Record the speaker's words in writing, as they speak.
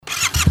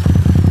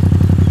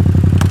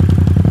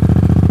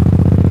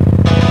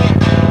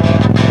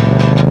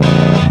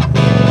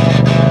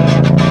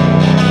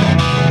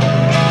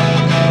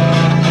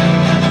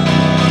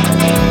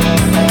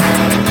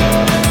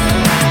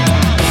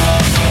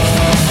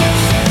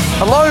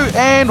Hello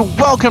and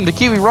welcome to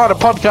Kiwi Rider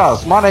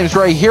Podcast. My name's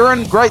Ray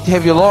Heron. Great to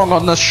have you along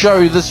on this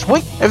show this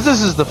week. If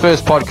this is the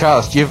first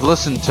podcast you've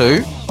listened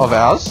to of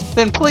ours,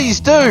 then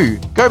please do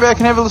go back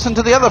and have a listen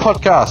to the other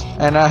podcast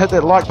and hit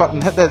that like button,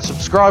 hit that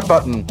subscribe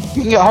button.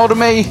 You can get hold of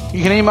me.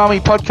 You can email me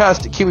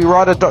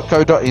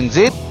podcast@kiwirider.co.nz,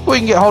 or you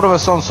can get hold of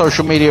us on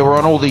social media. We're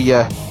on all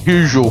the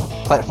usual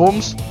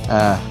platforms,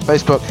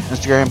 Facebook,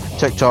 Instagram,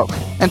 TikTok.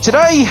 And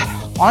today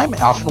I'm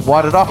out in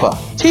Wairarapa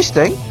test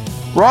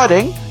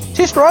riding,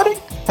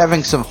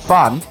 having some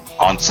fun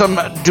on some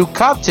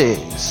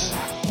Ducatis.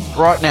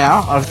 Right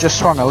now, I've just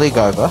swung a leg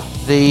over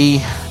the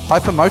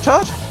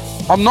Hypermotard.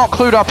 I'm not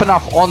clued up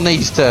enough on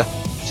these to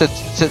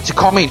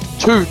comment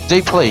too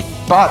deeply,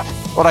 but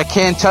what I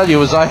can tell you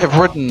is I have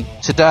ridden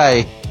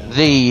today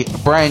the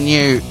brand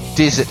new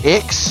Desert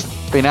X,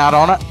 been out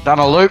on it, done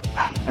a loop,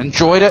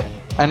 enjoyed it,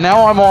 and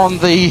now I'm on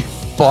the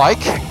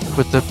bike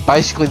with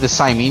basically the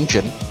same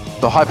engine,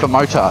 the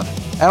Hypermotard.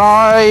 And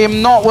I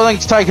am not willing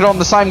to take it on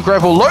the same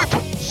gravel loop,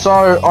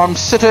 so I'm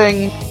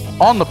sitting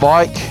on the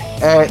bike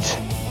at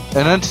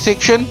an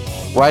intersection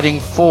waiting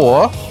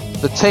for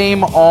the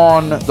team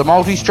on the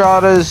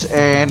Multistradas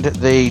and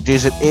the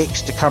Desert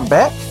X to come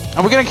back.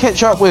 And we're going to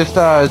catch up with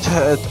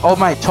old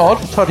mate Todd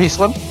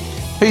Heslin,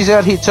 who's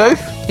out here too.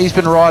 He's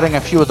been riding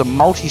a few of the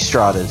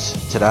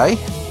Multistradas today,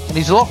 and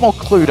he's a lot more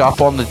clued up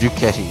on the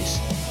Ducatis.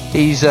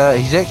 He's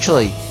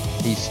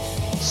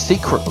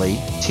secretly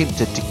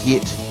tempted to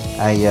get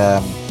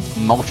a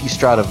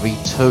Multistrada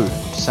V2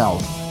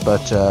 himself,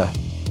 but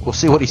we'll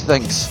see what he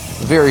thinks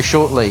very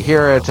shortly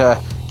here at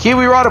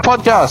Kiwi Rider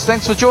Podcast.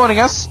 Thanks for joining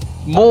us.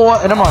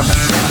 More in a moment.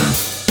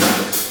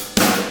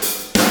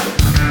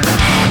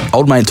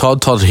 Old mate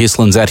Todd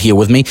Heslin's out here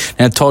with me.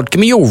 Now, Todd, give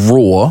me your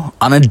raw,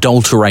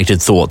 unadulterated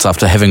thoughts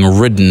after having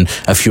ridden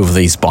a few of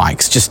these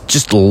bikes.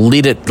 Just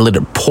let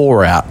it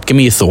pour out. Give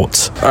me your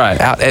thoughts. All right,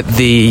 out at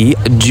the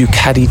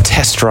Ducati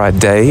test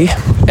ride day,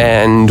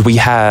 and we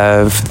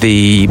have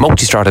the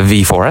Multistrada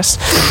V4S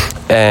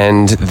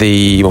and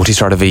the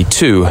Multistrada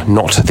V2,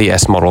 not the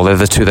S model. They're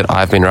the two that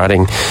I've been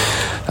riding.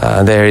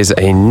 There is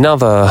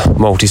another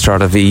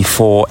Multistrada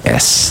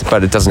V4S,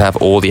 but it doesn't have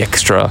all the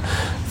extra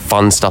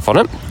fun stuff on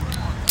it.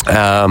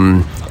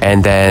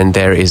 And then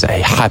there is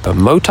a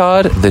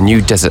Hypermotard, the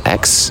new Desert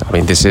X. I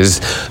mean, this is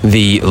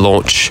the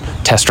launch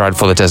test ride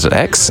for the Desert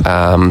X.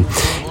 And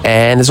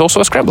there's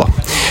also a Scrambler.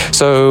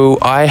 So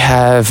I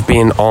have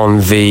been on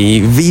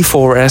the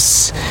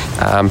V4S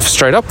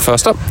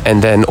first up,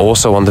 and then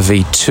also on the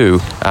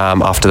V2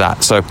 after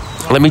that. So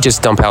let me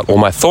just dump out all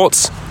my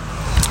thoughts.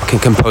 Can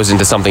compose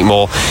into something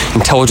more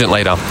intelligent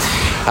later.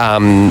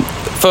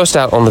 First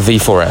out on the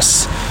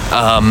V4S.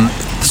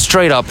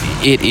 Straight up,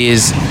 it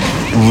is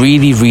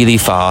really, really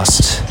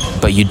fast,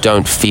 but you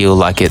don't feel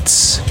like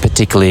it's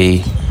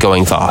particularly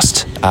going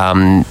fast.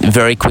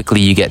 Very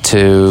quickly you get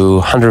to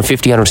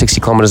 150,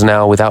 160 kilometers an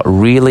hour without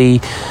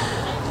really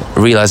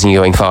realizing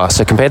you're going fast.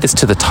 So compare this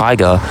to the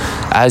Tiger.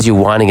 As you're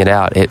winding it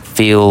out, it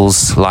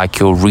feels like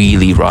you're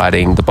really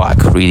riding the bike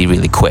really,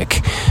 really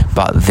quick.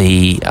 But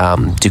the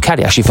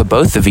Ducati, actually for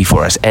both the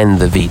V4S and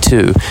the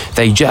V2,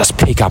 they just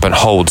pick up and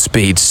hold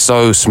speed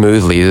so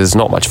smoothly. There's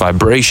not much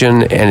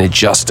vibration, and it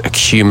just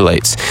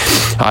accumulates.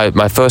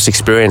 My first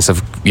experience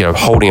of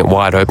holding it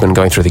wide open,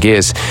 going through the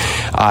gears,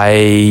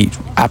 I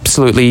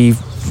absolutely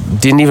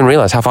didn't even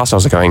realize how fast I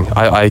was going.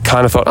 I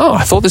kind of thought,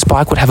 I thought this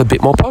bike would have a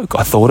bit more poke.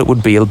 I thought it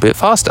would be a bit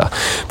faster.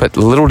 But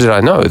little did I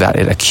know that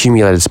it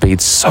accumulated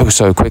speed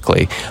so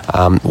quickly,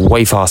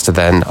 way faster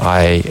than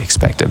I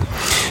expected.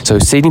 So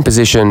seating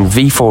position,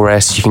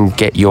 V4S, you can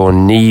get your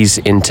knees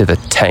into the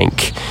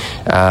tank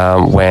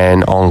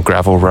when on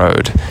gravel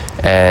road.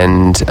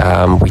 And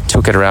we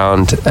took it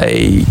around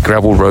a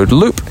gravel road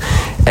loop,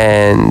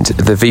 and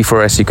the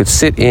V4S you could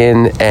sit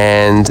in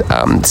and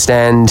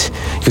stand.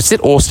 You could sit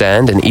or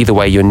stand, and either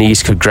way your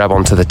knees could grab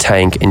onto the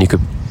tank, and you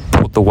could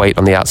put the weight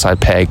on the outside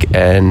peg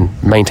and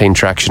maintain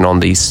traction on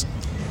these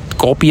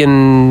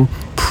Scorpion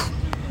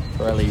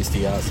Pirelli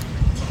STRs.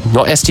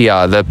 Not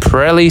STR, the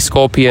Pirelli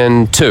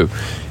Scorpion 2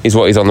 is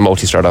what is on the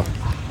Multistrada.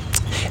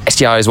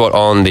 STR is what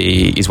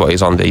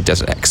is on the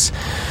Desert X.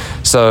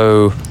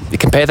 So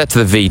compare that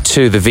to the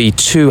V2. The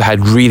V2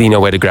 had really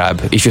nowhere to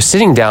grab. If you're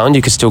sitting down,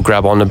 you could still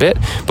grab on a bit,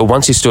 but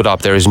once you stood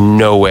up, there is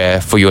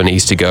nowhere for your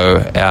knees to go.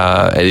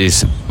 It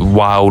is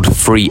wild,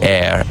 free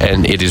air,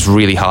 and it is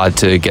really hard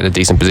to get a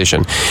decent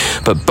position.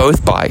 But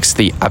both bikes,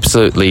 the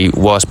absolutely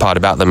worst part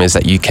about them is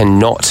that you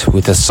cannot,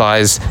 with a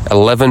size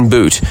 11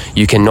 boot,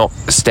 you cannot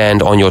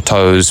stand on your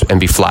toes and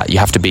be flat. You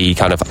have to be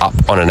kind of up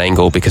on an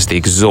angle because the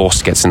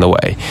exhaust gets in the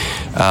way,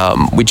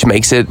 which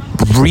makes it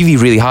really,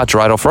 really hard to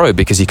ride off-road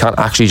because you can't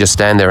actually just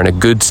stand there in a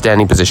good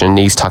standing position,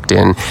 knees tucked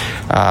in,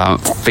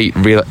 feet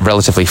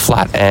relatively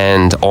flat,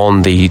 and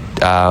on the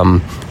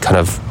kind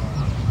of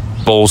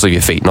balls of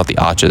your feet, not the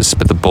arches,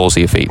 but the balls of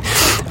your feet.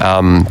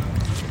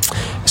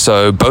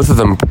 So both of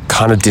them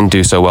kind of didn't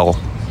do so well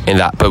in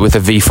that. But with the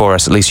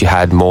V4S, at least you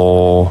had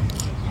more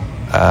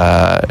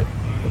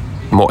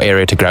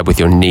area to grab with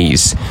your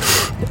knees.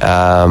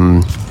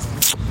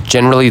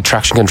 Generally,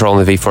 traction control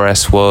in the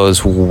V4S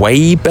was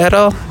way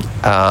better.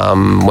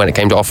 when it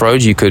came to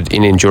off-road. You could,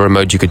 in enduro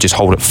mode, you could just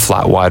hold it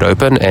flat wide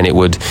open and it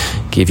would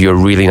give you a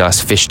really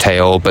nice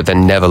fishtail, but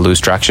then never lose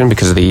traction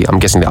because of I'm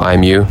guessing the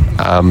IMU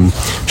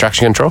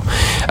traction control.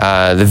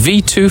 The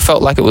V2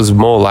 felt like it was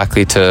more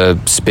likely to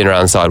spin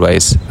around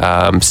sideways.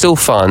 Still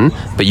fun,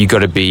 but you got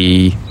to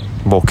be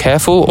more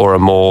careful or a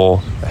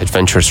more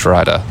adventurous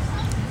rider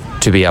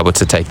to be able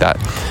to take that.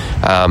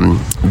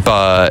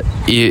 But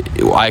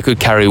I could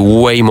carry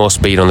way more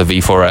speed on the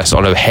V4S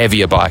on a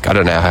heavier bike. I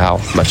don't know how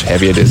much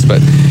heavier it is,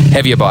 but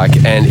heavier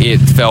bike, and it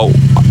felt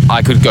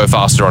I could go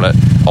faster on it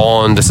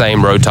on the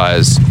same road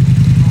tires.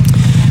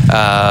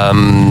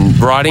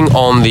 Riding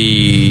on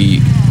the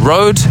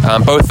road,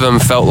 both of them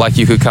felt like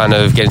you could kind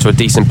of get into a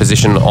decent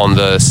position on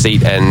the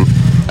seat and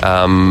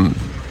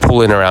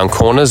pull in around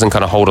corners and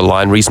kind of hold a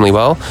line reasonably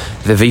well.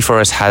 The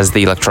V4S has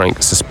the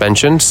electronic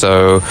suspension,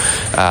 so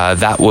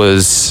that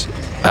was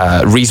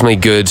reasonably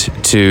good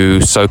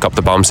to soak up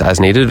the bumps as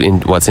needed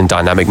in what's in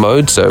dynamic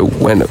mode. So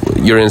when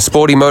you're in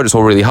sporty mode, it's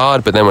all really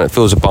hard, but then when it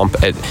feels a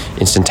bump, it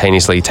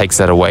instantaneously takes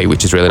that away,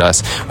 which is really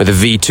nice. With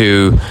the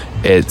V2,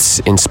 it's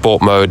in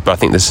sport mode, but I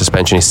think the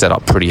suspension is set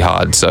up pretty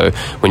hard. So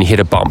when you hit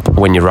a bump,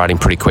 when you're riding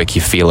pretty quick,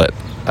 you feel it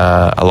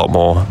a lot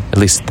more, at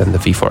least than the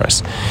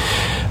V4S.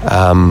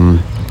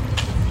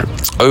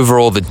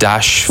 Overall, the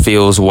dash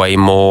feels way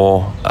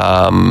more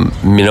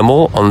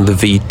minimal on the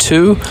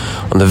V2.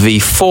 On the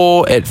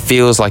V4, it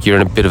feels like you're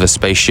in a bit of a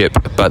spaceship.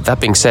 But that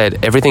being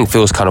said, everything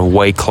feels kind of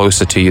way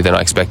closer to you than I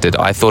expected.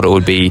 I thought it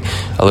would be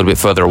a little bit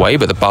further away,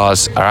 but the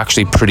bars are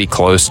actually pretty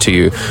close to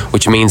you,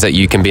 which means that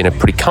you can be in a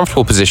pretty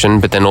comfortable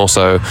position. But then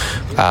also,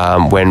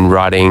 when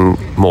riding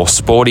more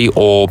sporty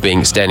or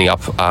standing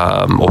up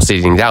or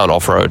sitting down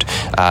off-road,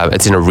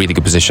 it's in a really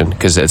good position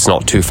because it's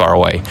not too far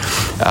away.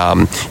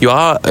 You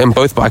are, in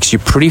both bikes, you're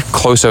pretty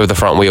close over the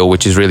front wheel,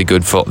 which is really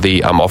good for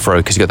the off-road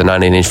because you've got the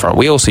 19-inch front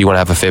wheel, so you want to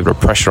have a fair bit of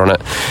pressure on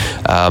it,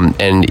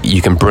 and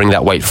you can bring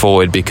that weight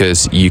forward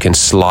because you can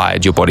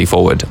slide your body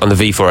forward. On the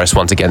V4S,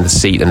 once again, the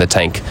seat and the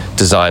tank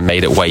design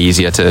made it way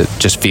easier to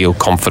just feel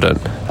confident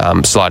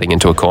sliding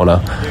into a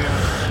corner.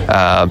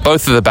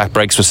 Both of the back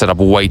brakes were set up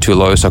way too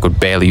low, so I could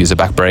barely use a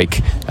back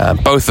brake.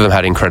 Both of them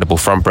had incredible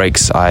front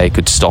brakes. I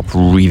could stop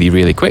really,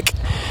 really quick.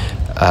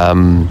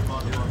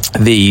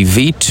 The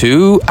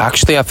V2,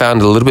 actually, I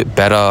found a little bit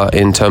better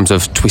in terms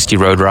of twisty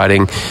road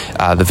riding.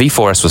 The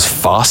V4S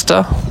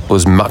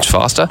was much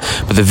faster,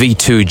 but the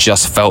V2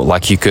 just felt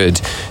like you could,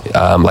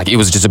 like it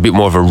was just a bit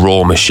more of a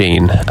raw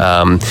machine.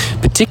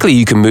 Particularly,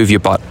 you can move your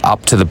butt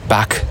up to the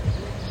back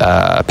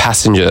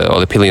passenger or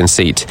the pillion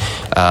seat,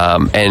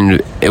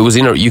 and it was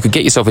you could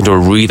get yourself into a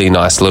really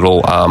nice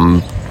little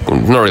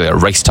not really a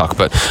race tuck,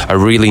 but a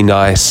really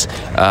nice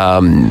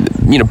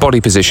body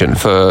position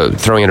for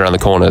throwing it around the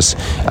corners.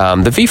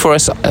 The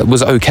V4S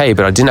was okay,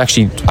 but I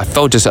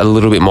felt just a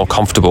little bit more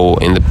comfortable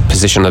in the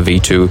position of the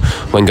V2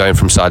 when going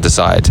from side to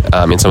side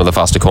in some of the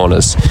faster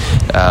corners.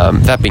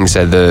 That being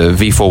said, the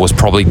V4 was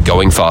probably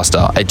going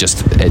faster.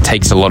 It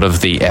takes a lot of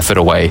the effort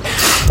away.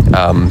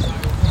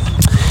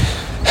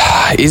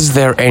 Is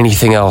there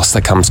anything else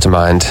that comes to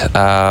mind?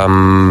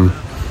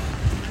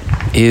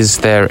 Is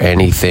there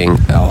anything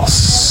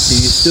else? Do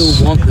you still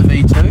want the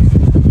V2?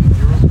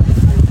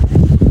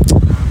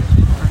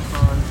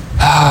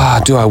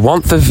 Do I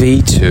want the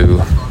V2?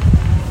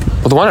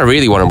 Well, the one I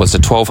really wanted was the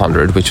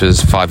 1200, which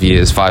was 5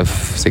 years, 5,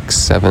 6,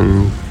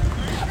 7,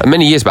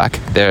 many years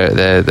back.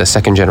 They're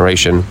second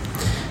generation.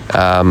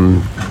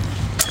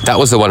 That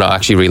was the one I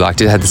actually really liked.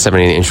 It had the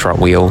 17-inch front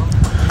wheel.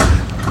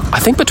 I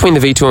think between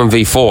the V2 and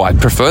V4, I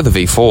prefer the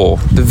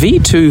V4. The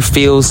V2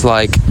 feels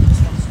like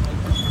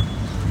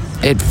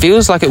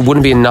it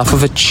wouldn't be enough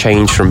of a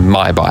change from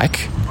my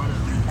bike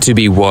to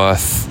be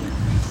worth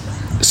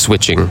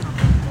switching.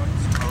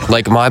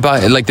 Like my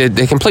bike, like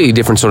they're completely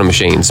different sort of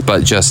machines,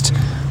 but just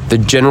the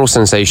general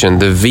sensation,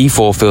 the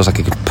V4 feels like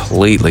a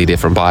completely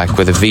different bike,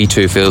 where the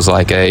V2 feels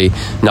like a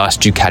nice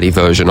Ducati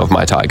version of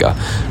my Tiger.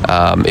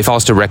 If I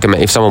was to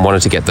recommend, if someone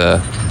wanted to get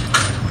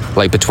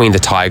between the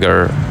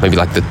Tiger, maybe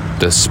like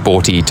the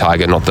sporty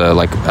Tiger, not the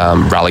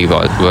rally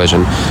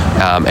version,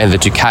 and the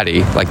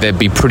Ducati, like they'd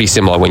be pretty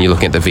similar when you're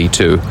looking at the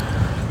V2.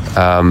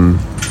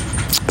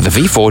 The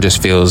V4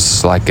 just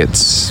feels like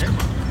it's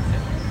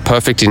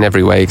perfect in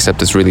every way,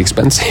 except it's really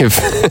expensive.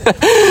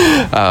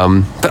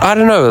 But I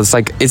don't know,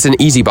 it's an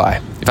easy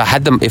buy. If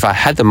I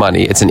had the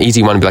money, it's an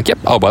easy one to be like, yep,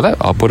 I'll buy that,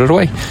 I'll put it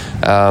away,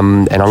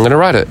 and I'm going to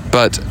ride it.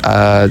 But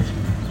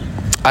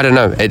I don't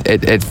know.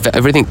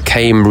 Everything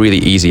came really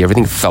easy.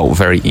 Everything felt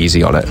very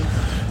easy on it.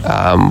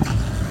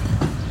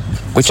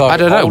 Which so I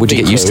don't know. Would you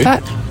get used to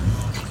that?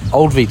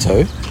 Old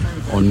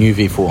V2 or new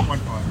V4?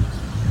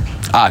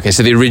 Okay.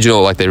 So the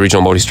original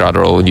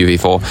Multistrada or new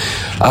V4.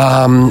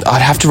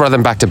 I'd have to run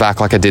them back to back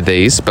like I did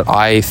these, but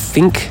I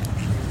think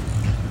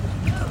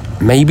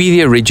maybe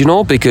the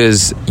original,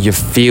 because you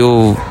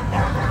feel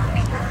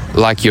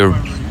like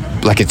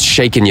it's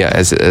shaking you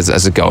as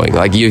it's going.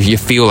 Like you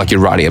feel like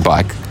you're riding a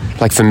bike.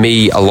 Like for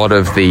me, a lot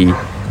of the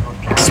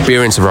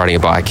experience of riding a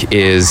bike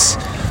is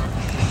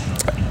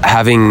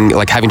having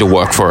to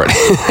work for it,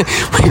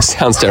 which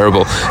sounds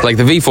terrible. Like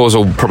the V4s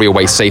are probably a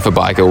way safer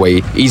bike, a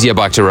way easier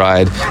bike to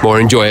ride, more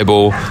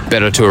enjoyable,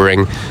 better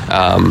touring.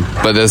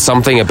 But there's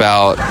something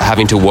about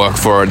having to work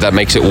for it that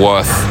makes it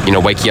worth,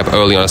 waking up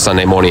early on a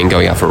Sunday morning and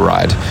going out for a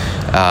ride.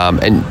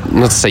 And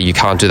not to say you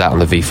can't do that on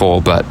the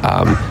V4, but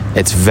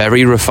it's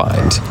very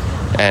refined.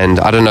 And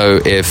I don't know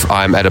if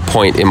I'm at a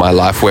point in my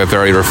life where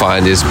very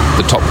refined is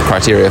the top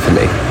criteria for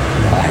me.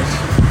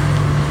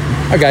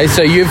 Okay,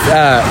 so you've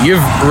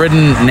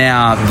ridden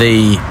now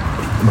the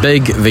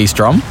big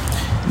V-Strom,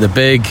 the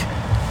big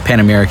Pan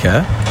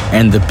America,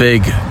 and the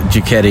big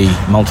Ducati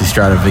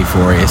Multistrada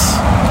V4S.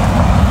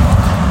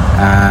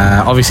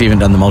 Obviously, you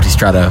haven't done the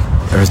Multistrada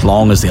as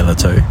long as the other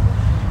two.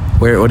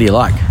 What do you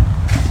like?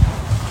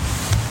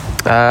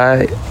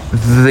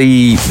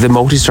 The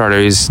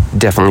Multistrada is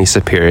definitely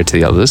superior to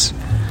the others.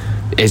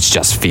 It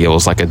just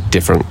feels like a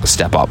different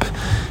step up.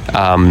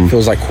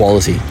 Feels like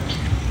quality.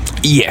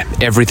 Yeah,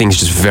 everything's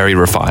just very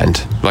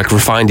refined. Like,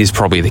 refined is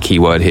probably the key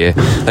word here.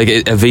 Like,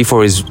 the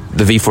V4S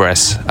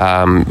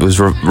was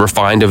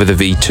refined over the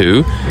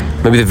V2.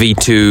 Maybe the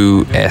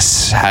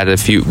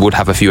V2S would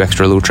have a few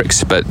extra little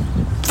tricks, but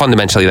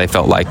fundamentally they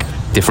felt like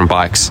different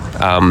bikes.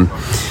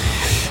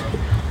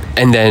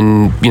 And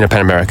then,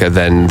 Pan America,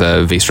 then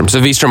the V-Strom. So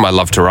V-Strom I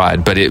love to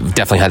ride, but it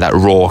definitely had that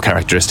raw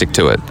characteristic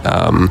to it,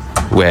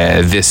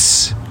 where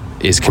this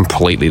is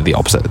completely the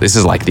opposite. This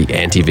is like the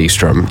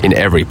anti-V-Strom in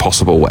every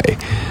possible way.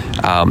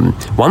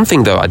 One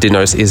thing, though, I did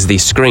notice is the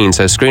screen.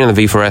 So screen on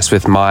the V4S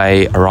with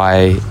my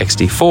Arai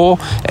XT4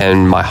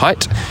 and my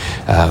height,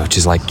 which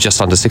is like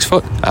just under 6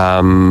 foot.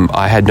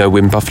 I had no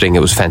wind buffeting.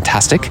 It was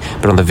fantastic.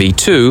 But on the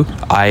V2,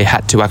 I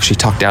had to actually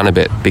tuck down a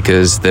bit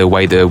because the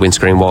way the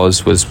windscreen was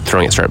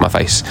throwing it straight at my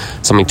face.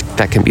 Something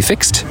that can be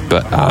fixed,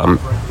 but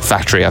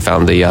factory, I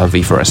found the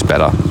V4S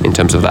better in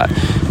terms of that.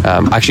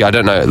 Actually, I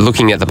don't know.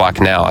 Looking at the bike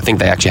now, I think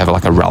they actually have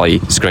like a rally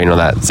screen on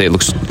that. So it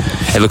looks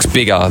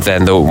bigger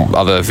than the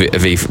other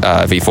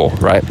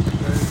V4, right?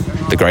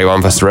 The grey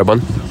one versus the red one.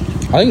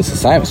 I think it's the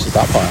same. It's just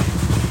up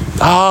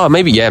higher.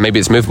 Maybe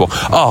it's movable.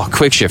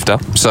 Quick shifter.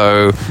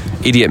 So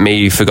idiot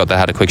me forgot they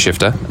had a quick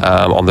shifter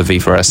on the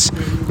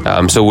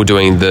V4S. So we're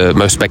doing the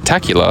most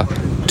spectacular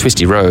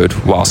twisty road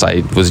whilst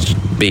I was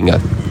being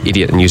a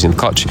idiot and using the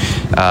clutch.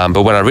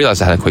 But when I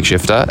realized I had a quick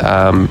shifter,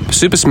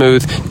 super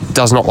smooth,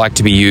 does not like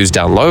to be used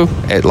down low.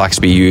 It likes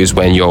to be used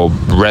when you're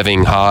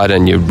revving hard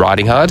and you're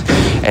riding hard.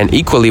 And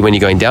equally when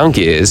you're going down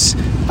gears,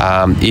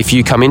 if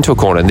you come into a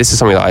corner, and this is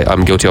something that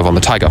I'm guilty of on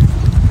the Tiger,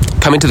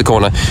 come into the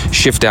corner,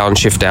 shift down,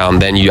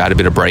 then you add a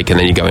bit of brake and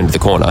then you go into the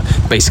corner,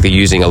 basically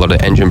using a lot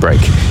of engine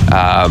brake.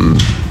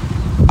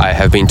 I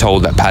have been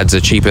told that pads are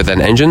cheaper than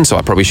engines, so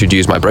I probably should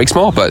use my brakes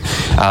more, but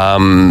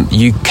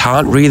you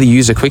can't really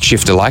use a quick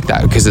shifter like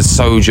that because it's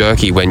so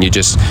jerky when you're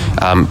just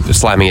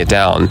slamming it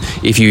down.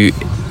 If you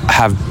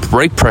have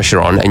brake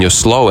pressure on and you're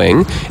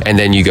slowing and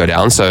then you go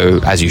down, so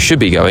as you should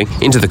be going,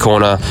 into the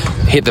corner,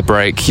 hit the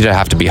brake, you don't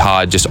have to be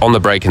hard, just on the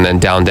brake and then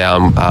down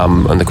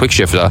on the quick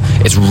shifter,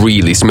 it's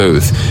really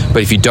smooth.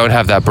 But if you don't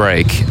have that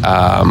brake,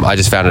 I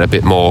just found it a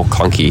bit more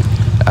clunky.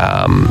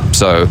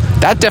 So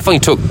that definitely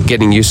took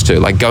getting used to,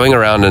 like going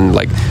around and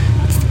like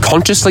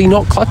consciously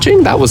not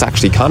clutching. That was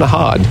actually kind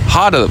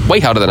of way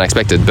harder than I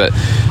expected, but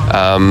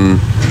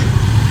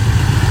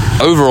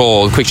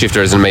overall quick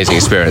shifter is an amazing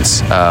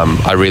experience.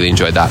 I really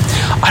enjoyed that.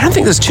 I don't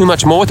think there's too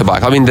much more with the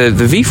bike. I mean, the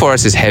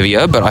V4S is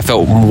heavier, but I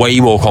felt way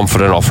more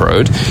confident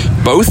off-road.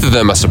 Both of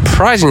them are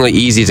surprisingly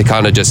easy to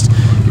kind of just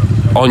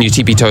on your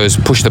tippy toes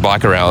push the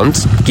bike around,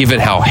 given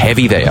how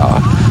heavy they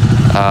are.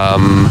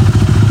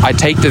 I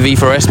take the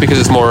V4S because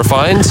it's more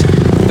refined.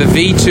 The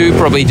V2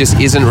 probably just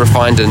isn't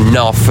refined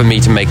enough for me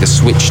to make the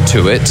switch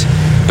to it.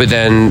 But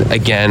then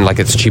again, like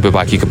it's a cheaper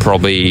bike, you could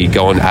probably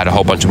go and add a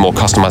whole bunch of more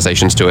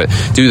customizations to it.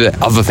 Do the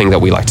other thing that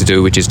we like to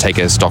do, which is take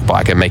a stock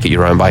bike and make it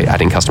your own by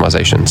adding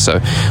customizations. So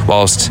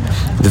whilst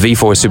the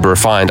V4 is super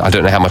refined, I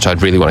don't know how much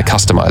I'd really want to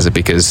customize it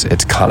because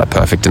it's kind of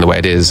perfect in the way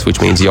it is,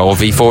 which means your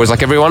V4 is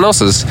like everyone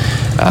else's.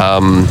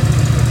 End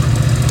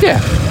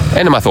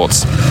of my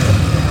thoughts.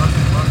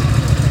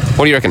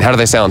 What do you reckon? How do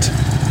they sound?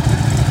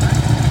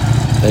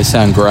 They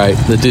sound great.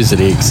 The Desert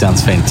X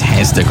sounds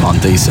fantastic on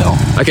diesel.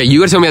 Okay, you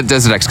got to tell me about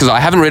Desert X because I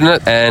haven't ridden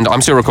it and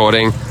I'm still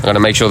recording. I'm going to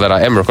make sure that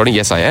I am recording.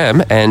 Yes, I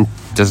am. And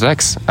Desert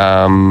X,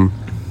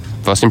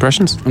 first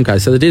impressions? Okay,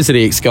 so the Desert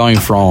X going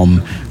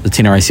from the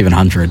Tenere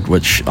 700,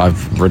 which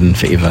I've ridden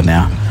forever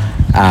now,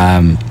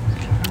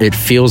 it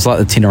feels like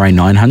the Tenere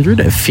 900.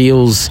 It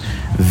feels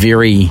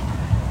very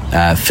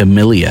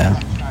familiar,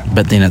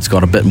 but then it's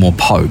got a bit more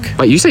poke.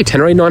 Wait, you say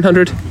Tenere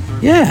 900?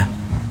 Yeah.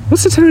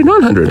 What's the Tenere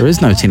 900? There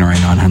is no Tenere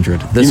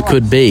 900. This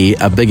could be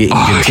a bigger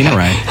engine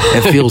Tenere.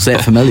 It feels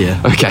that familiar.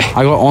 Okay.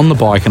 I got on the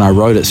bike and I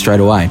rode it straight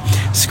away.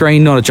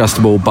 Screen not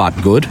adjustable, but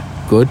good.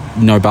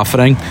 No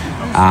buffeting.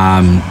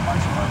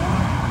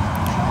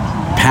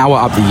 Power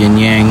up the yin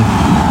yang.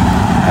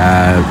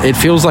 It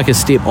feels like a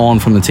step on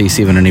from the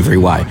T7 in every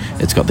way.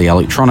 It's got the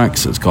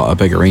electronics. It's got a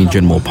bigger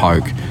engine, more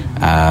poke.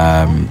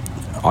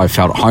 I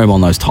felt at home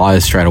on those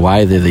tyres straight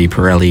away. They're the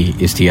Pirelli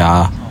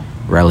STR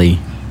Rally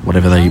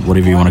whatever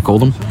you want to call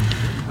them.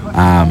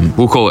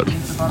 We'll call it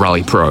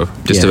Rally Pro,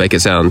 just to make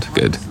it sound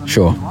good.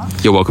 Sure.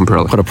 You're welcome,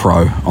 Pirelli. Put a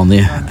Pro on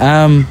there.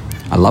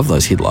 I love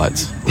those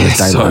headlights. They're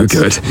so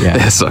good. Yeah.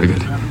 They're so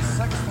good.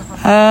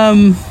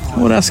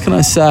 What else can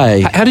I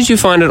say? How did you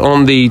find it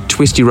on the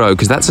twisty road?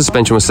 Because that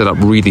suspension was set up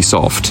really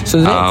soft.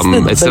 So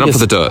it's set up for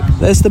the dirt.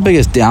 That's the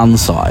biggest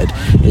downside,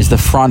 is the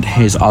front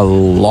has a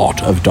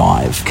lot of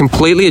dive.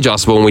 Completely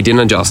adjustable, and we didn't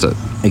adjust it.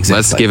 Exactly.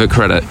 Let's give it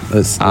credit.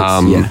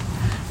 Yeah.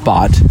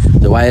 But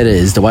the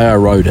way I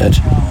rode it,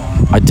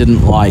 I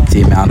didn't like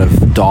the amount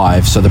of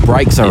dive. So the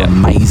brakes are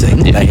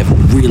amazing. Yeah. They have a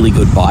really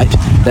good bite.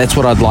 That's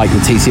what I'd like the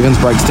T7's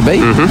brakes to be.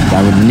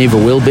 They would never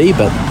will be,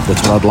 but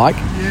that's what I'd like.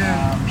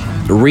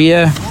 The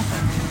rear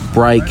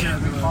brake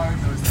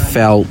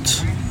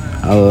felt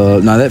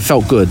that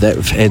felt good. That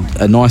had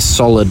a nice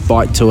solid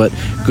bite to it,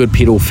 good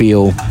pedal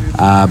feel,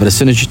 but as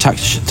soon as you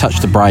touch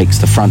the brakes,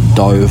 the front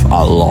dove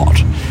a lot,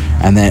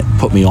 and that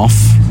put me off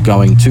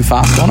going too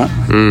fast on it.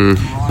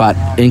 But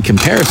in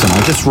comparison,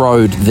 I just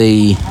rode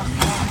the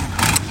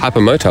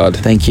Hypermotard.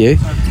 Thank you,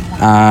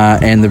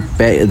 and the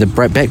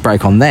back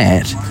brake on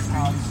that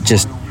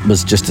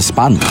was just a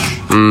sponge.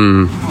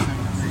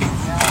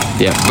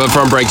 Yeah, but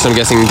front brakes, I'm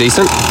guessing,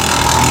 decent?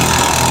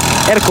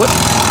 Adequate.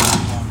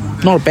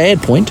 Not a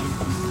bad point.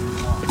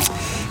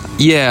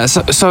 Yeah,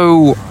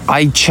 so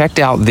I checked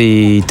out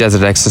the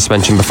Desert X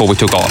suspension before we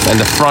took off, and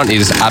the front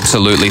is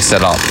absolutely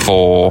set up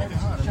for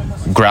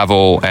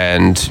gravel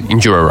and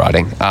enduro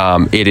riding.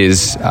 It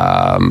is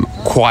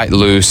quite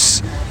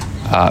loose,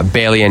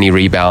 barely any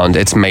rebound.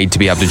 It's made to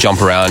be able to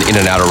jump around in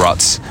and out of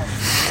ruts.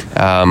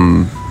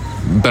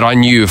 But I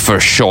knew for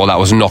sure that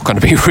was not going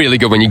to be really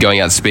good when you're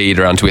going at speed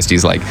around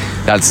twisties. Like,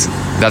 that's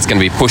going to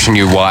be pushing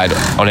you wide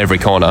on every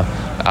corner.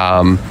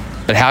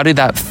 But how did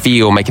that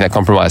feel making that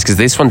compromise? Because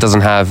this one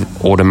doesn't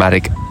have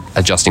automatic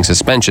adjusting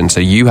suspension,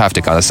 so you have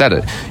to kind of set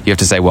it. You have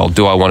to say, well,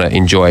 do I want to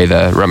enjoy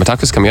the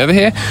Ramatakas coming over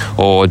here,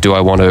 or do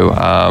I want to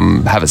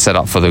have it set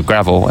up for the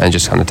gravel and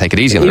just kind of take it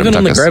easy on the Ramatakas? Even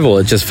on the gravel,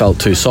 it just felt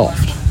too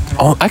soft.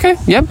 Oh, okay.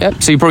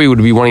 Yep. So you probably would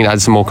be wanting to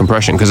add some more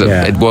compression, because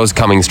it was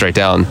coming straight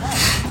down.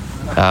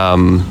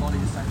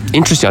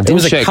 Interesting. I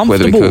didn't check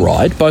whether we could. It was a comfortable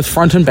ride. Both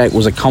front and back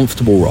was a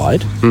comfortable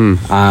ride,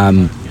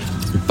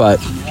 but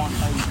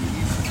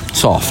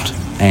soft,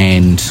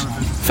 and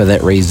for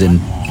that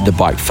reason, the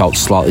bike felt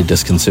slightly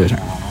disconcerting.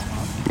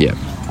 Yeah.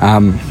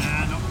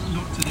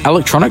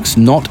 Electronics,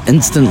 not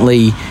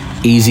instantly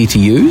easy to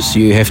use.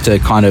 You have to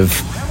kind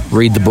of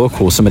read the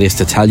book, or somebody has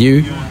to tell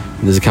you.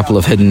 There's a couple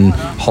of hidden,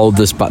 hold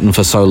this button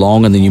for so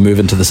long, and then you move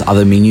into this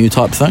other menu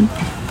type thing.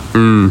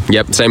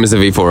 Yep, same as the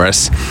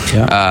V4S.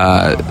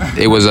 Yeah.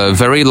 It was a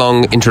very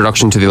long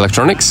introduction to the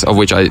electronics, of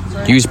which I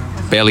used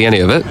barely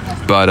any of it,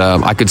 but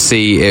I could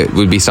see it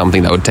would be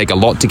something that would take a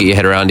lot to get your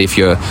head around if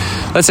you're,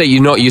 let's say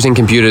you're not using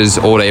computers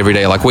all day, every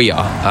day like we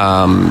are.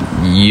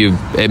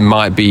 It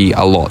might be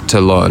a lot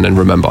to learn and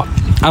remember.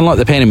 Unlike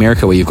the Pan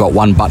America, where you've got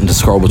one button to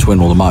scroll between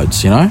all the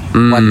modes,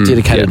 one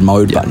dedicated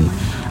mode button.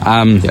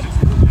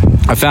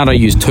 I found I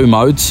used two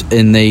modes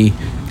in the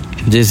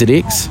Desert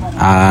X,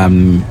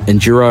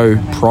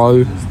 Enduro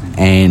Pro,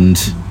 and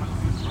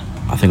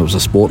I think it was a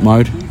Sport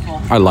mode.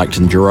 I liked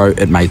Enduro,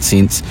 it made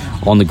sense.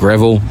 On the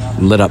gravel,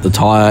 lit up the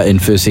tyre in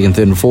first, second,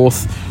 third and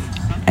fourth,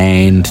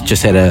 and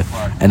just I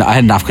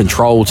had enough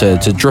control to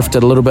drift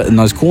it a little bit in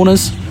those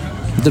corners.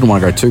 Didn't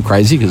want to go too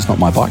crazy because it's not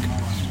my bike.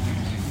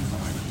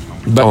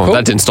 But cool.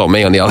 That didn't stop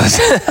me on the others.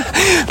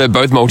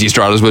 Both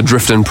multi-striders were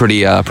drifting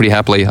pretty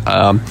happily.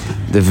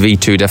 The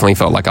V2 definitely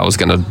felt like I was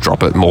going to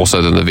drop it more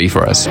so than the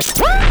V4S.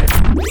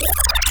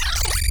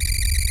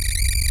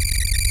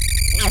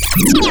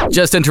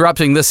 Just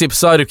interrupting this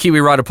episode of Kiwi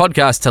Rider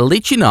Podcast to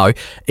let you know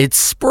it's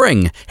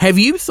spring. Have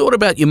you thought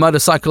about your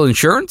motorcycle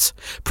insurance?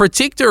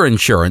 Protector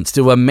Insurance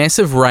do a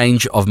massive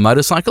range of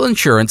motorcycle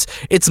insurance.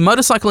 It's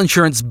motorcycle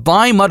insurance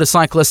by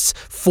motorcyclists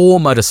for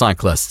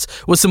motorcyclists,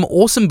 with some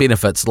awesome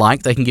benefits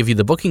like they can give you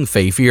the booking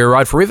fee for your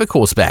Ride Forever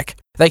course back.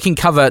 They can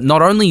cover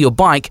not only your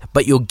bike,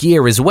 but your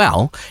gear as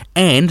well,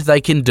 and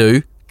they can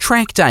do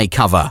track day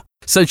cover.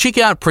 So check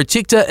out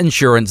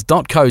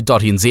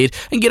protectorinsurance.co.nz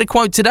and get a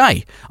quote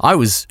today. I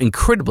was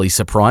incredibly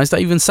surprised I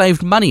even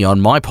saved money on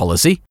my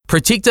policy.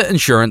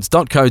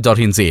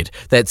 Protectorinsurance.co.nz.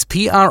 That's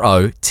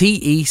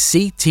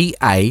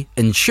PROTECTA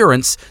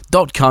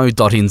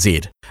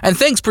insurance.co.nz. And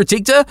thanks,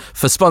 Protector,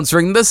 for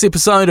sponsoring this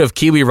episode of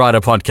Kiwi Rider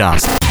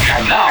Podcast.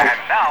 And now.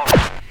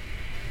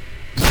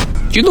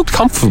 You looked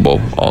comfortable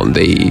on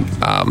the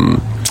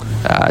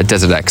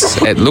Desert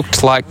X. It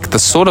looked like the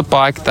sort of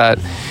bike that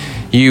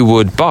you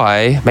would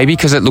buy, maybe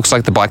because it looks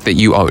like the bike that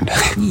you own.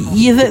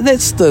 Yeah,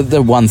 that's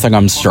the one thing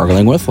I'm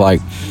struggling with.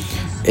 Like,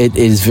 it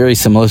is very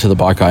similar to the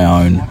bike I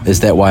own. Is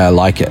that why I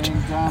like it?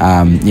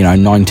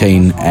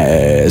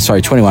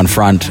 21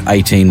 front,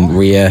 18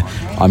 rear.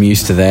 I'm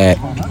used to that.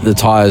 The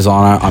tyres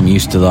on it, I'm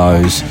used to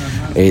those.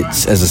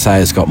 It's, as I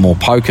say, it's got more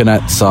poke in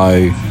it,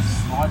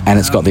 and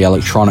it's got the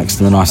electronics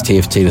and the nice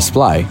TFT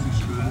display.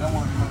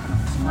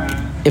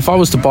 If I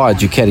was to buy a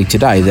Ducati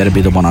today, that'd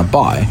be the one I'd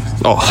buy.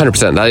 Oh,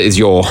 100%. That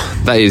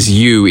is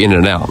you in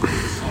and out.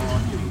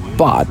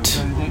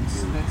 But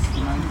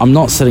I'm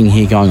not sitting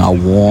here going, I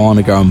want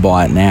to go and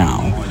buy it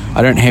now.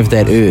 I don't have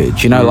that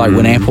urge. You know, like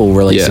when Apple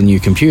released a new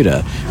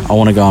computer, I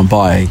want to go and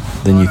buy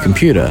the new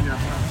computer.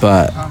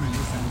 But...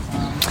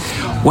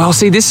 Well,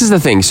 see, this is the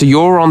thing. So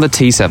you're on the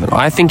T7.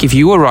 I think if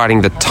you were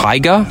riding the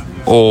Tiger,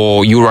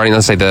 or you were riding,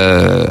 let's say,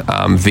 the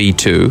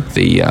V2,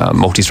 the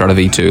Multistrada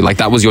V2, like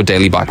that was your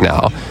daily bike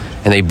now,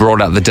 and they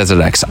brought out the Desert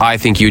X, I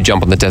think you'd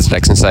jump on the Desert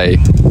X and say,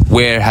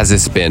 where has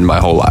this been my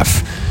whole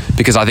life?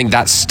 Because I think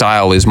that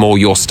style is more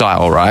your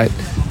style, right?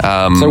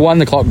 So wind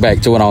the clock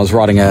back to when I was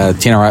riding a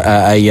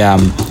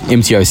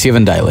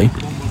MTO7 daily,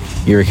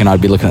 you reckon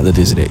I'd be looking at the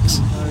Desert X?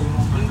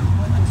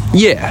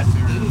 Yeah,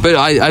 but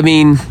I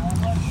mean...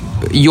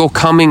 You're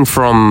coming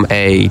from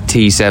a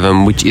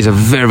T7, which is a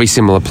very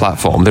similar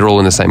platform. They're all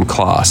in the same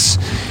class.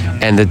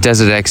 And the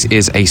Desert X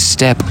is a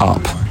step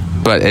up.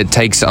 But it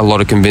takes a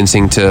lot of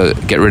convincing to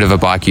get rid of a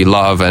bike you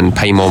love and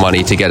pay more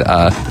money to get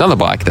another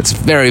bike that's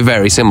very,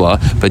 very similar,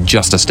 but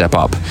just a step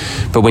up.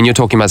 But when you're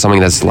talking about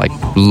something that's like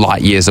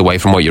light years away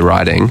from what you're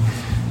riding,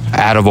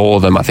 out of all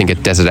of them, I think a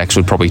Desert X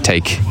would probably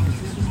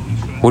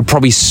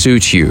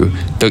suit you.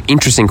 The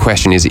interesting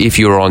question is, if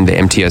you're on the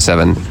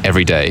MTO7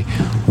 every day,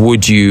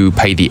 would you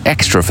pay the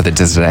extra for the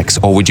Desert X,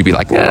 or would you be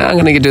like, nah, I'm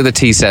going to do the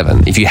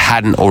T7 if you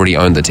hadn't already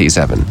owned the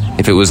T7?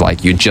 If it was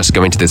like you're just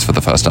going to this for the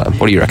first time,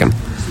 what do you reckon?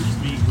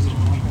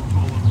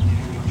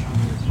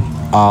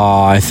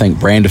 I think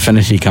brand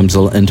affinity comes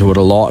into it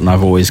a lot, and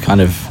I've always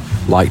kind of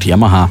liked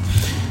Yamaha,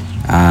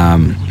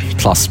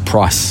 plus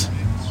price.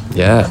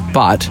 Yeah.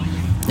 But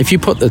if you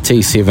put the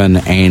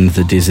T7 and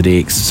the Desert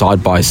X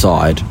side by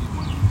side,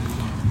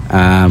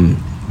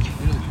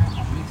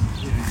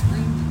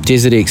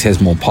 Desert X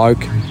has more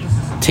poke.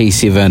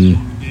 T7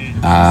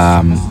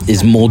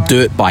 is more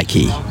dirt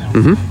bikey.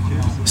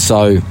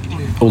 So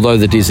although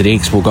the Desert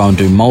X will go and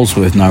do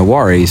Molesworth, no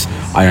worries,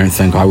 I don't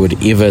think I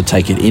would ever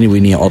take it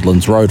anywhere near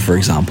Odlands Road, for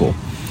example.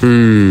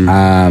 Would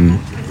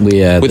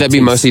that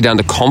be mostly down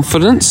to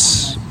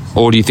confidence,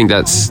 or do you think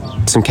that's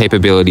some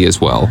capability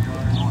as well?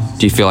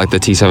 Do you feel like the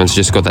T7's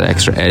just got that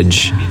extra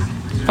edge?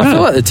 I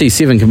feel like the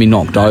T7 can be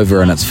knocked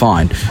over and it's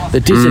fine.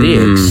 The Desert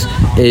X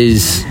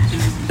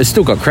it's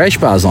still got crash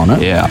bars on it,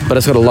 but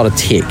it's got a lot of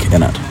tech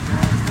in it.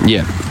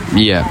 Yeah.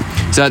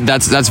 So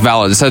that's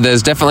valid. So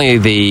there's definitely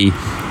the,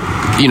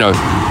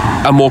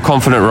 a more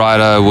confident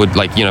rider would,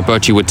 like,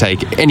 Birchie would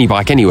take any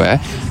bike anywhere.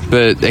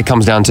 But it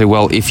comes down to,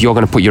 well, if you're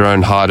going to put your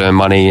own hard-earned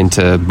money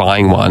into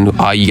buying one,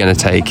 are you going to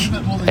take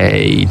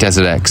a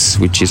Desert X,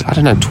 which is, I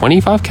don't know,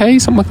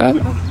 25K, something like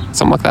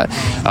that?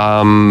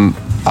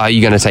 Are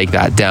you going to take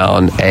that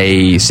down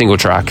a single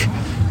track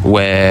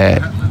where,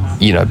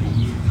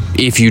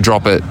 if you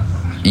drop it,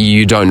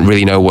 you don't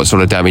really know what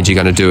sort of damage you're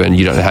going to do, and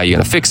you don't know how you're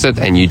going to fix it,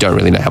 and you don't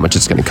really know how much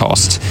it's going to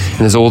cost. And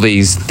there's all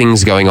these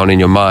things going on in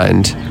your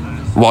mind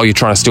while you're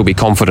trying to still be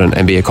confident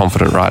and be a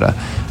confident rider.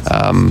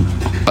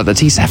 But the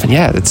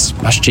T7, it's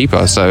much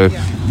cheaper, so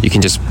you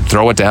can just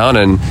throw it down,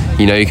 and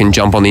you can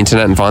jump on the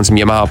internet and find some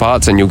Yamaha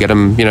parts, and you'll get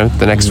them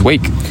the next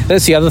week.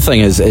 That's the other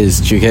thing is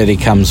Ducati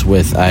comes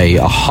with a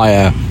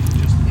higher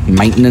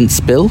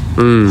maintenance bill.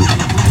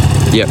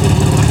 Yep.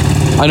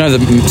 I know the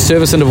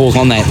service intervals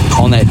on that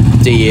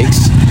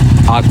DX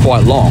are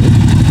quite long,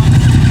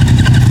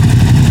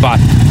 but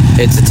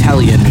it's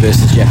Italian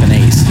versus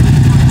Japanese.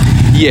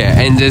 Yeah,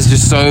 and there's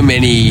just so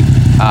many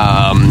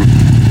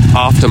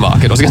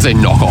aftermarket, I was going to say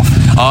knockoff,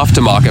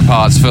 aftermarket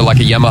parts for like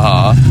a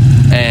Yamaha,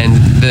 and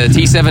the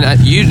T7,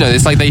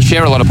 it's like they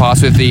share a lot of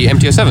parts with the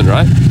MTO7,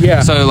 right?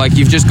 Yeah. So like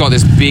you've just got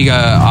this bigger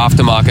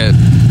aftermarket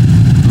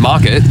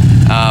market,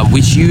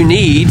 which you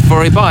need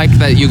for a bike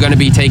that you're going to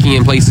be taking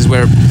in places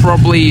where it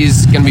probably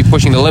is going to be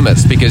pushing the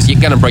limits, because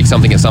you're going to break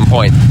something at some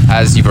point,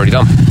 as you've already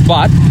done.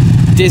 But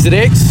Desert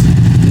X,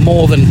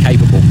 more than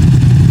capable.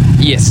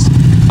 Yes.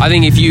 I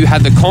think if you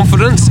had the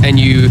confidence and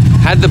you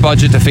had the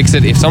budget to fix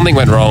it, if something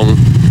went wrong,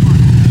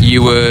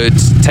 you would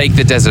take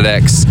the Desert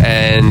X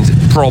and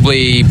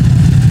probably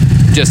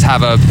just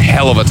have a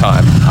hell of a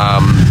time.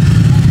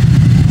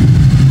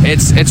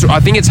 I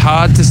think it's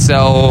hard to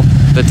sell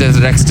the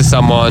Desert X to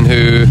someone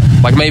who,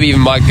 like, maybe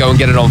even might go and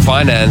get it on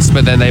finance,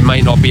 but then they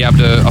might not be able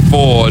to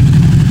afford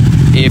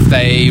if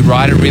they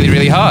ride it really,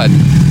 really hard.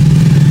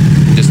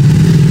 Just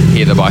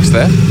hear the bikes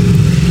there.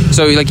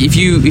 So, like, if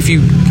you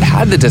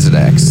had the Desert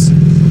X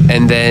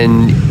and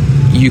then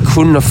you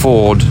couldn't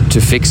afford to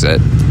fix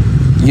it,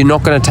 you're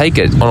not going to take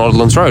it on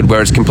Odlands Road, where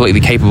it's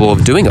completely capable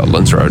of doing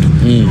Odlands Road.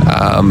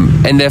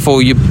 And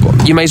therefore, you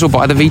may as well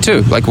buy the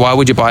V2. Like, why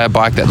would you buy a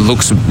bike that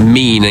looks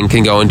mean and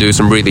can go and do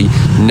some really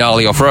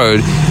gnarly off-road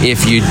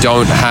if you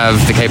don't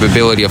have the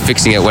capability of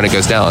fixing it when it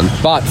goes down?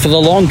 But for the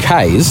long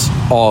Ks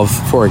of,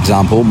 for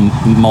example,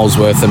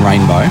 Molesworth and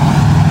Rainbow,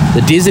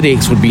 the Desert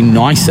X would be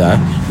nicer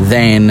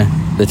than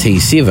the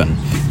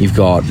T7. You've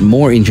got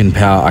more engine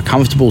power, a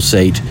comfortable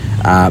seat,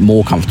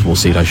 more comfortable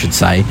seat, I should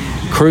say,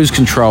 cruise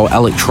control,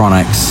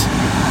 electronics,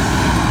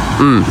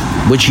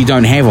 which you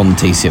don't have on the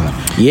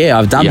T7. Yeah,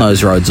 I've done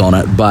those roads on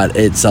it, but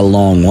it's a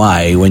long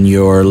way when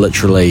you're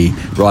literally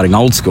riding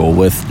old school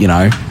with,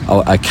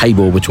 a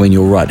cable between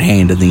your right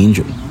hand and the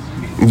engine.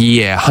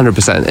 Yeah,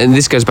 100%. And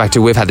this goes back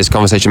to, we've had this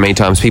conversation many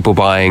times, people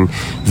buying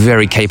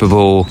very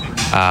capable,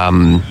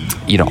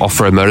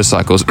 off-road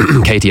motorcycles,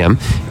 KTM,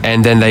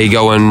 and then they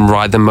go and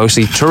ride them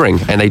mostly touring,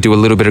 and they do a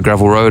little bit of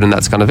gravel road, and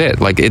that's kind of it.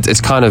 Like, it's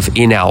kind of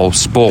in our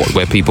sport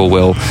where people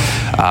will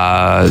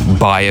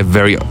buy a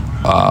very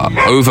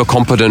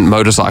overcompetent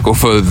motorcycle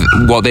for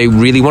what they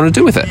really want to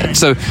do with it.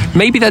 So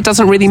maybe that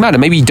doesn't really matter.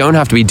 Maybe you don't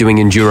have to be doing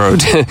enduro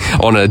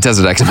on a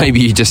Desert X.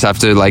 Maybe you just have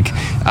to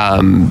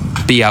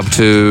be able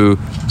to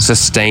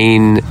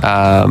sustain,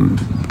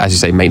 as you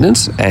say,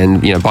 maintenance,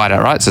 and buy it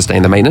outright,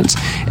 sustain the maintenance,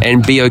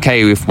 and be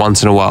okay if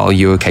once in a while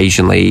you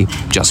occasionally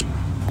just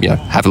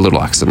have a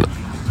little accident.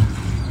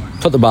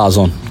 Put the bars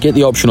on. Get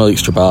the optional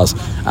extra bars.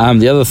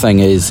 The other thing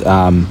is,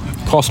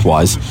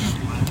 cost-wise,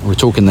 we're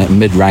talking that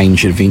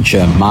mid-range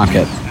adventure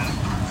market.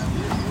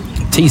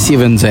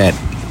 T7's at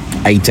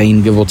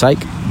 18, give or take.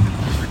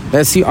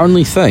 That's the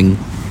only thing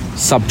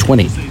sub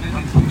 20.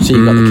 So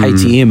you've got the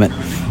KTM at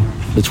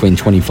between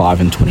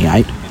 25 and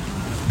 28.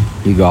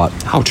 You got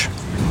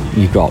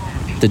You've got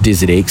the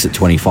Desert X at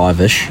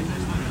 25-ish.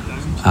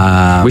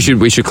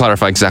 We should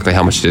clarify exactly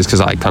how much it is,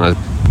 because I kind of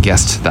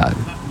guessed that.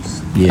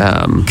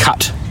 Yeah.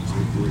 Cut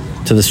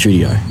to the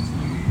studio.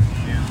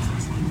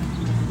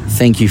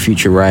 Thank you,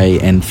 Future Ray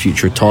and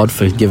Future Todd,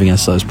 for giving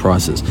us those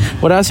prices.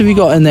 What else have you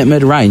got in that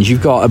mid-range?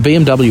 You've got a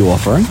BMW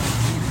offering.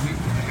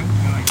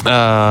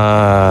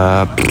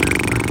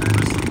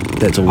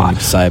 That's all I have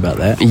to say about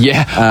that.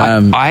 Yeah.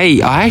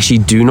 I actually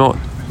do not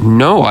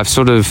know. I've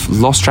sort of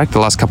lost track the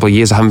last couple of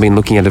years. I haven't been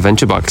looking at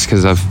adventure bikes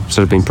because I've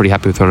sort of been pretty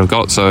happy with what I've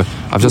got. So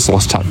I've just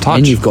lost touch.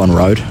 And you've gone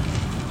road.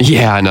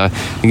 Yeah, I know.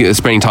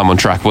 Spending time on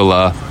track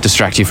will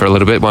distract you for a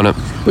little bit, won't it?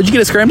 Would you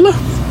get a scrambler?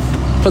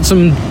 Put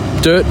some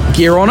dirt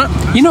gear on it?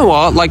 You know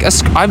what?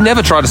 I've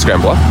never tried a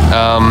scrambler.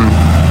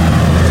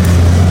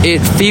 It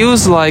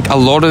feels like a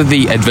lot of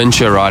the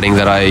adventure riding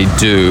that I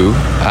do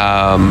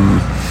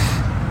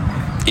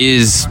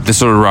is the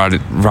sort of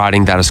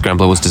riding that a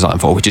scrambler was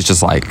designed for, which is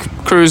just like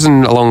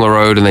cruising along the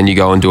road, and then you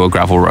go and do a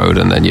gravel road,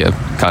 and then you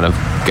kind of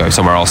go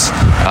somewhere else.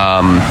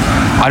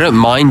 I don't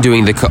mind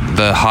doing the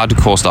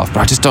hardcore stuff,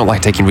 but I just don't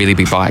like taking really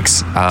big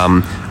bikes.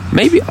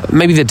 Maybe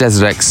the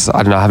Desert X,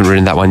 I don't know, I haven't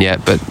ridden that one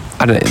yet, but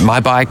I don't know, my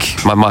bike,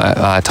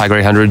 my Tiger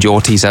 800,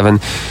 your T7,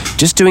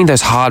 just doing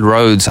those hard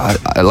roads,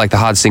 I like the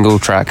hard single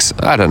tracks,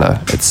 I don't know.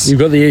 You've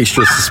got the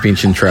extra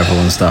suspension travel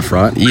and stuff,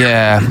 right?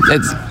 Yeah,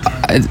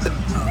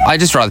 I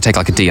just rather take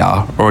like a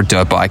DR or a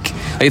dirt bike.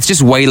 It's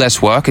just way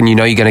less work, and you're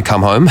going to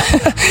come home.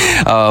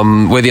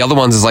 Where the other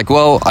ones is like,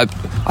 well, I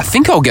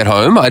think I'll get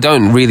home. I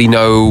don't really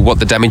know what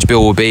the damage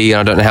bill will be,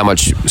 and I don't know how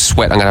much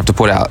sweat I'm going to have to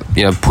put out,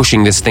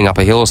 pushing this thing up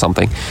a hill or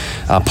something,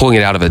 pulling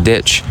it out of a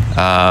ditch.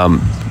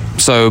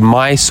 So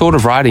my sort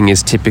of riding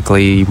is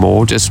typically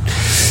more just,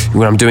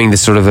 when I'm doing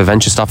this sort of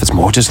adventure stuff, it's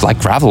more just like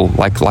gravel,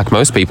 like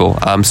most people.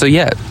 So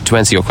yeah, to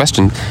answer your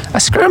question, a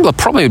scrambler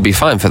probably would be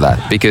fine for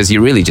that, because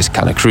you're really just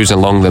kind of cruising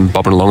along them,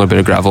 bobbing along a bit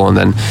of gravel, and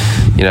then,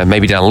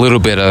 maybe down a little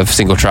bit of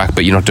single track,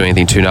 but you're not doing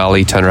anything too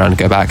gnarly, turn around and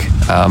go back.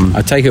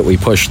 I take it we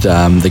pushed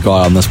the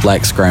guy on this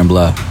black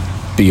scrambler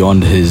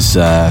beyond his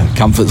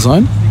comfort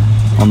zone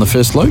on the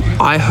first loop.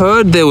 I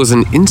heard there was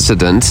an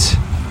incident.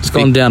 It's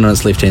gone down on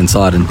its left-hand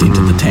side and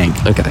dented the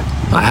tank. Okay,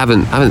 I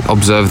haven't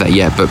observed that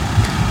yet, but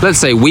let's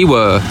say we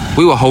were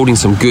holding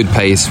some good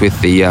pace with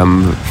the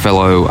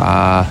fellow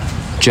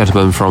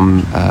gentleman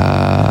from.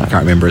 I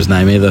can't remember his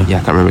name either.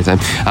 Yeah, I can't remember his name.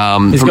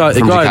 He's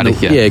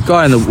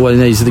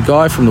the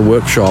guy from the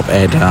workshop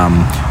at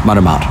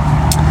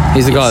Mudamart.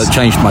 He's the guy that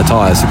changed my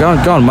tyres. So go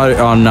on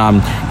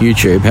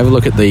YouTube, have a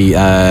look at the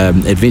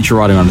adventure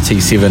riding on a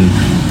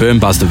T7 Burn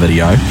Buster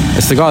video.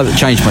 It's the guy that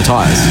changed my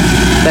tyres.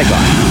 That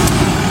guy.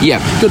 Yeah,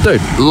 good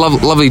dude.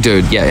 Lovely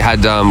dude. Yeah,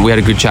 we had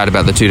a good chat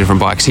about the two different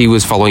bikes. He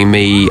was following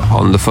me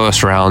on the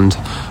first round.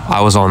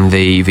 I was on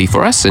the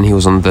V4S, and he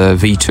was on the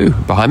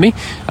V2 behind me.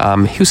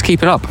 He was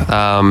keeping up.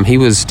 He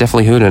was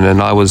definitely hooning,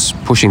 and I was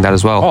pushing that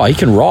as well. Oh, he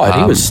can ride.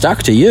 He was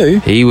stuck to you.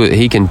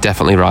 He can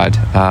definitely ride.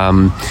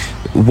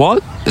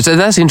 So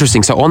that's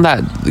interesting. So on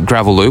that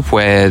gravel loop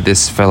where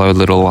this fellow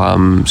little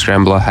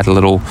scrambler had a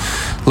little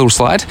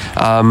slide,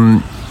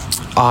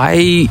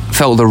 I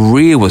felt the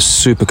rear was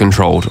super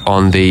controlled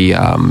on the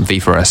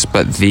V4S,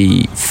 but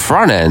the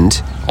front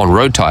end on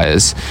road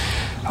tires,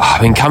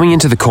 coming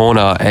into the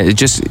corner, you're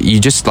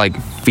just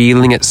like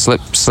feeling it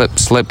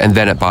slip, and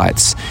then it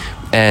bites.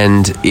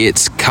 And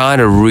it's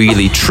kind of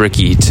really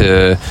tricky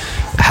to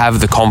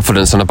have the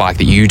confidence on a bike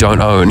that you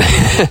don't own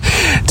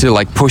to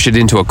like push it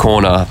into a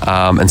corner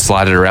and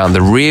slide it around.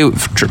 The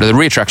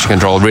rear traction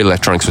control, rear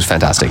electronics was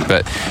fantastic,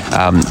 but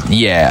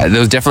there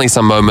was definitely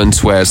some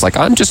moments where it's like,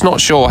 I'm just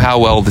not sure how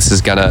well this is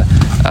gonna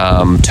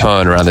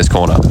turn around this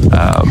corner.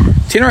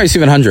 Tenere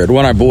 700,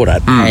 when I bought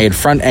it, had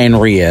front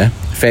and rear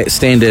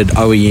standard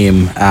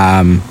OEM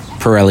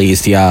Pirelli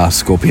STR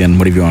Scorpion,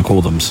 whatever you want to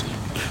call them,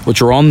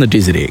 which are on the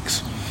Desert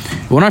X.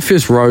 When I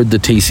first rode the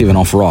T7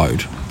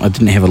 off-road, I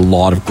didn't have a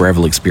lot of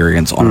gravel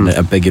experience on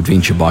a big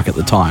adventure bike at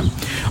the time.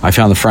 I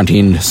found the front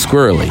end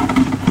squirrely,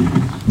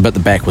 but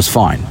the back was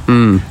fine.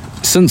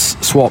 Since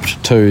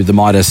swapped to the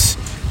Midas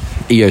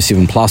EO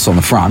 7 Plus on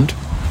the front,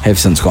 have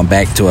since gone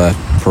back to a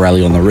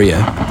Pirelli on the rear.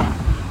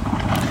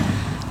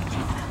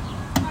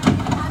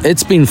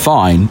 It's been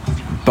fine,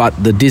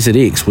 but the Desert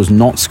X was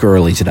not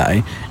squirrely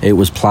today. It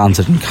was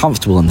planted and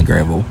comfortable in the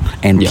gravel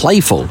and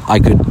playful. I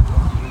could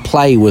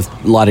play with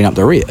lighting up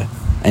the rear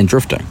and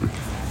drifting.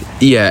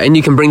 Yeah, and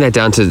you can bring that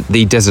down to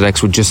the Desert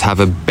X would just have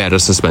a better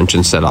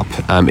suspension setup.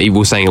 He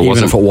was saying it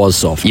wasn't... Even if it was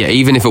soft. Yeah,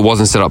 even if it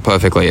wasn't set up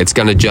perfectly, it's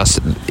going to just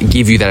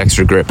give you that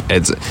extra grip.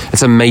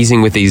 It's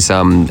amazing with these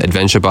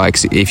adventure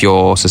bikes. If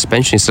your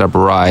suspension is set up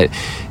right,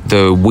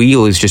 the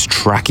wheel is just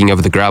tracking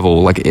over the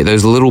gravel. Like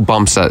those little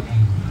bumps that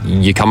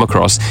you come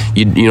across,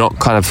 you're not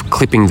kind of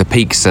clipping the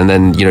peaks, and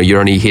then you're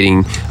only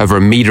hitting over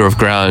a meter of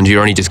ground. You're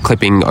only just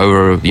clipping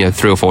over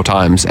 3 or 4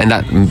 times, and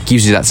that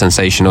gives you that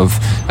sensation of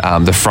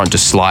the front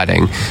just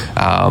sliding.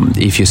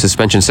 If your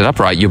suspension's set up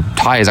right, your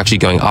tire is actually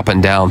going up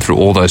and down through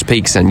all those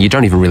peaks, and you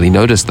don't even really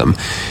notice them.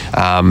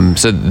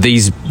 So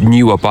these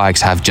newer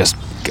bikes have just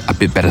a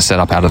bit better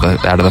setup out of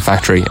the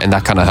factory, and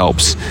that kind of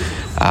helps.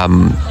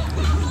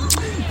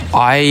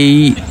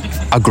 I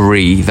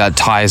agree that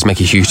tires make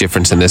a huge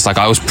difference in this. Like,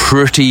 I was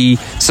pretty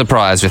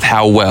surprised with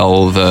how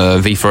well the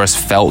V4S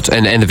felt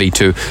and the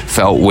V2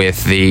 felt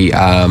with the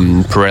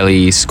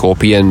Pirelli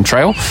Scorpion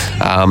Trail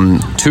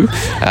 2.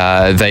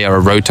 They are a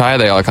road tire.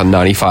 They are like a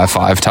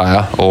 95.5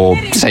 tire, or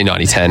say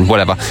 90.10,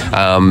 whatever.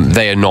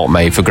 They are not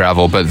made for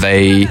gravel, but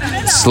they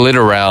slid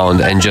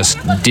around and just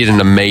did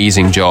an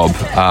amazing job.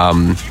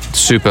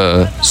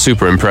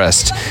 Super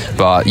impressed.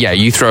 But yeah,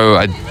 you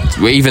throw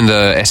even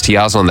the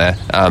STRs on there,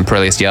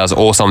 Pirelli STRs,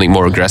 or something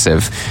more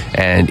aggressive,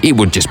 and it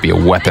would just be a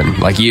weapon.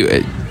 Like you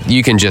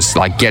can just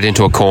like get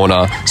into a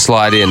corner,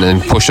 slide in,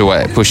 and push your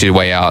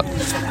way out.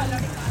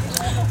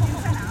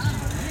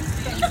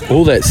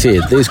 All that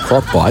said, these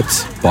croc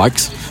bikes,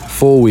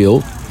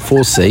 4-wheel,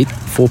 4-seat,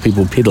 4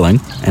 people pedaling,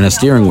 and a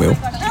steering wheel.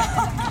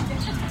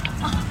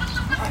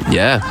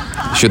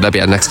 Yeah, should that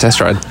be our next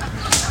test ride?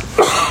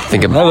 They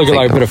look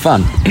like a bit of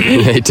fun.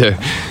 They do.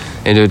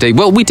 Indeed.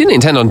 Well, we didn't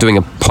intend on doing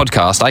a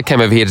podcast. I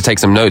came over here to take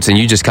some notes, and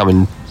you just come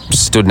and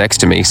stood next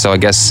to me. So I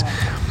guess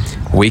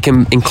we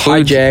can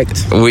include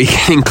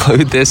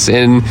this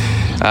in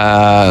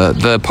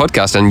the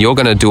podcast, and you're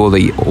going to do all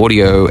the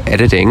audio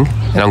editing,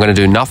 and I'm going to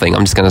do nothing.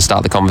 I'm just going to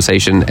start the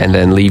conversation and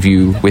then leave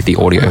you with the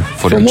audio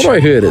footage. From what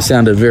I heard, it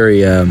sounded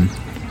very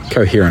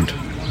coherent.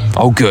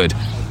 Oh, good.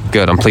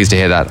 I'm pleased to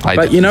hear that.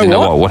 But you know didn't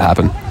know what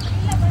happened.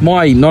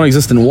 My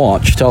non-existent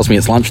watch tells me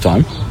it's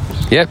lunchtime.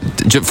 Yep.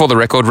 For the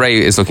record, Ray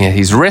is looking at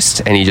his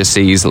wrist, and he just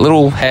sees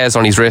little hairs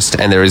on his wrist,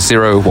 and there is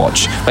 0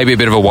 watch. Maybe a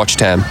bit of a watch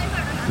tam.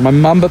 My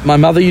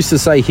mother used to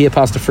say, "Here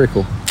past a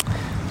freckle."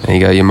 There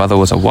you go. Your mother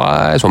was a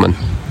wise woman.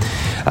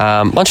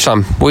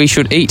 Lunchtime. We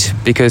should eat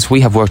because we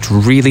have worked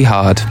really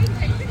hard.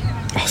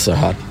 Oh, so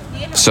hard.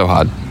 So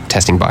hard.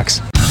 Testing bikes.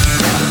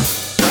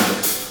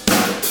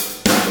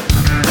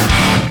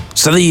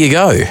 So there you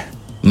go.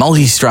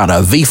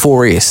 Multistrada,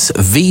 V4S,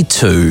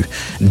 V2,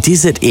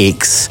 Desert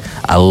X,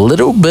 a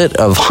little bit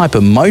of Hyper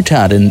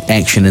Motard in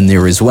action in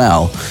there as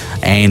well.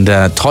 And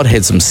Todd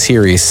had some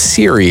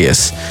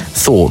serious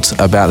thoughts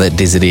about that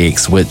Desert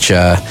X, which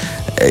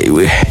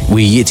we're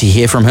yet to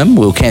hear from him.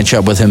 We'll catch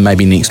up with him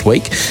maybe next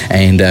week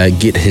and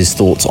get his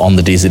thoughts on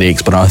the Desert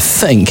X, but I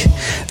think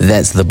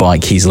that's the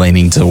bike he's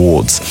leaning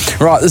towards.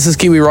 Right, this is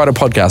Kiwi Rider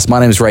Podcast. My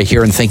name is Ray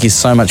here, and thank you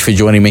so much for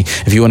joining me.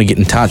 If you want to get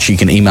in touch, you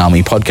can email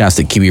me,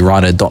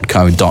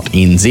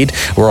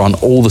 podcast@kiwirider.co.nz. We're on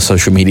all the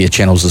social media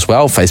channels as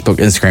well, Facebook,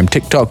 Instagram,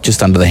 TikTok,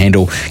 just under the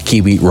handle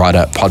Kiwi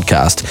Rider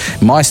Podcast.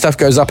 My stuff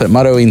goes up at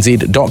motonz.com.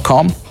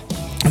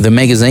 The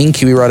magazine,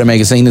 Kiwi Rider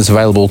Magazine, is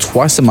available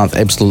twice a month,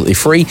 absolutely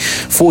free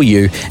for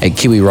you at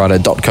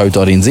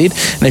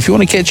kiwirider.co.nz. And if you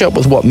want to catch up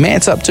with what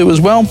Matt's up to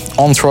as well,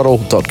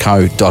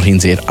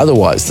 onthrottle.co.nz.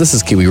 Otherwise, this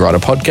is Kiwi Rider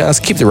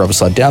Podcast. Keep the rubber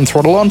side down,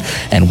 throttle on,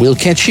 and we'll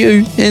catch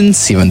you in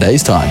 7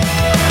 days' time.